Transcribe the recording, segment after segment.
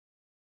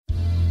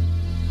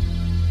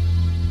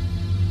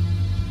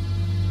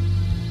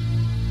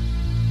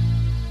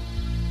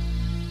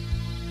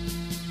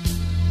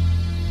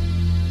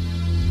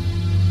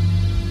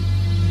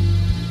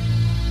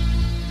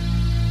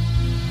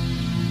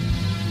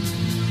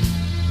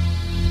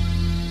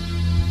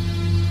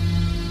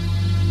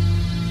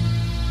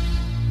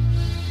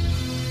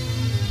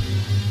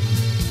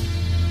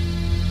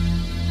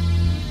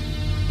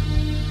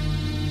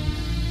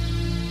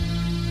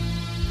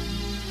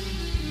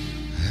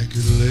I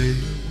could lay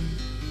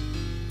awake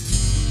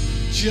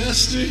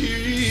just to hear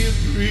you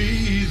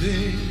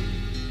breathing,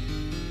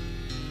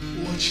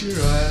 watch your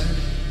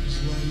eyes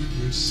while you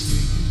were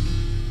sleeping.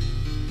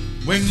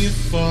 When you're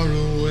far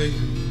away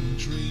and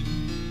dream,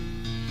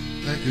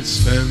 I could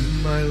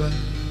spend my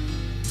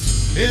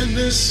life in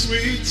this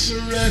sweet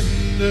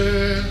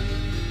surrender.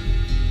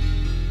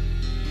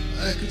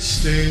 I could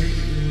stay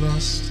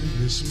lost in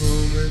this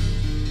moment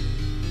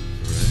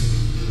forever.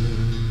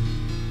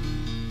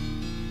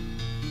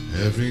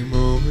 Every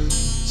moment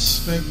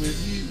spent with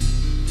you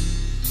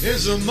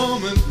is a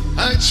moment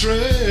I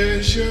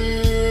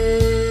treasure.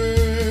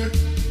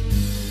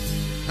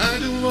 I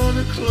don't want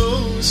to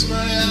close my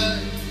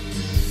eyes,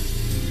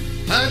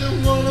 I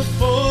don't want to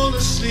fall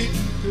asleep,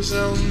 'cause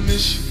I'll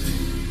miss you,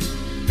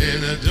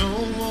 and I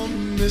don't want to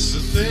miss a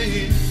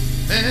thing.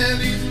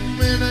 And even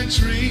when I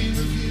dream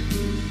of you,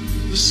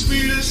 the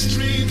sweetest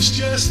dreams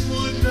just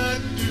would not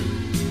do.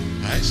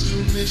 I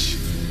still miss you,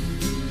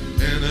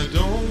 and I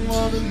don't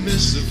want to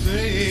miss a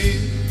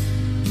thing.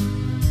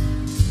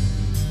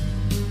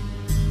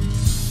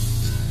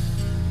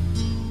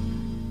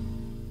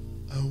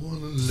 I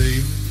want to lay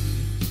with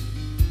you,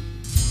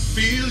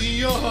 feel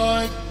your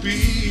heart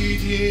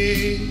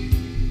beating,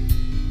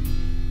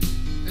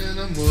 and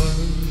I'm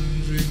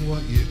wondering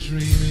what you're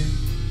dreaming,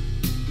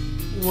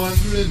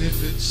 wondering if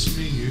it's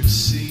me you've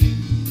seen.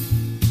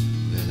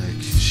 Then I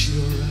kiss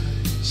your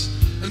eyes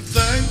and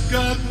thank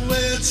God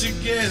we're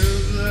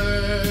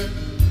together.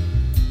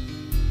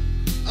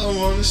 I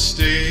want to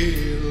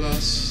stay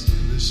lost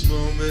in this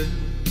moment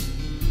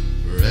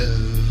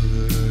forever.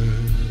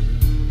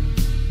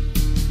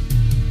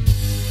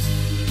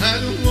 I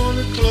don't want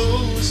to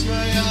close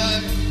my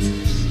eyes,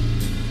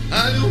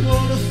 I don't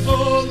want to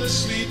fall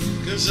asleep,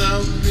 'cause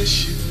I'll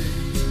miss you,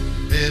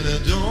 and I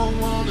don't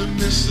want to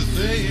miss a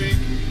thing.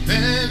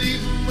 And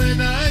even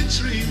when I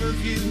dream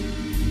of you,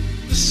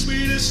 the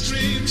sweetest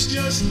dreams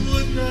just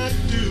would not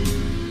do.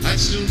 I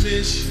still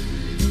miss you,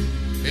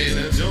 and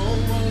I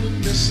don't want to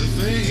miss a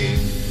thing.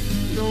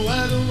 No,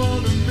 I don't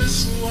want to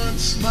miss one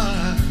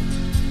smile,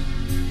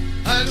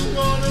 I don't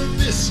want to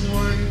miss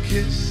one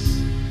kiss.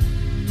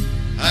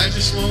 I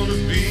just want to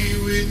be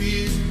with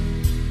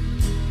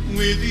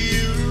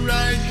you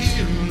right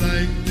here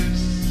like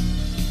this.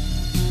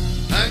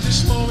 I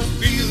just want to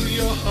feel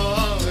your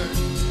heart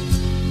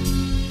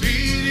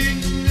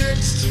beating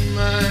next to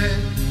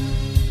mine,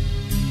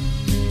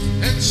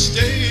 and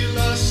stay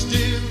lost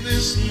in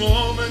this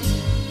moment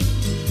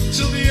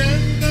till the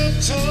end of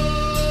time.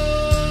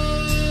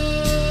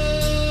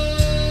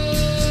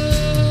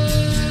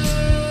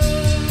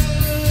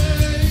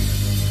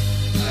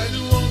 I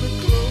don't want to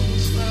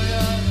close my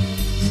eyes,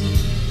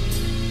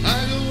 I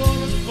don't want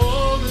to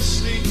fall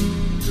asleep,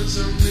 'cause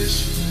I miss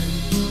you,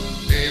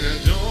 and I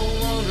don't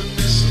want to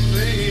miss a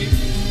thing.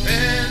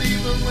 And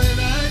even when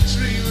I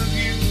dream of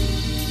you,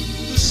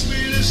 the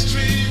sweetest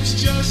dreams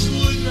just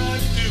would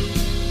not do.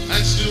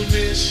 I still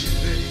miss you,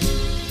 babe,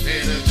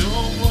 and I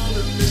don't want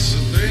to miss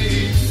a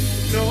thing.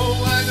 No,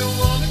 I don't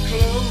want to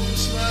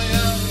close my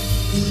eyes,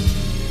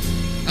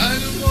 I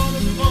don't want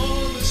to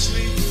fall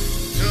asleep,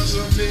 'cause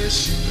I miss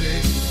you,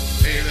 babe,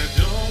 and I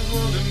don't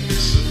want to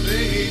miss a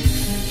thing.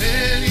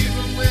 And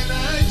even when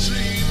I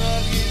dream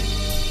of you,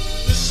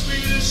 the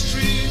sweetest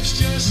dreams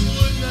just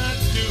would not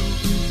do.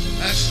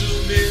 I still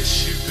miss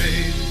you,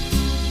 babe,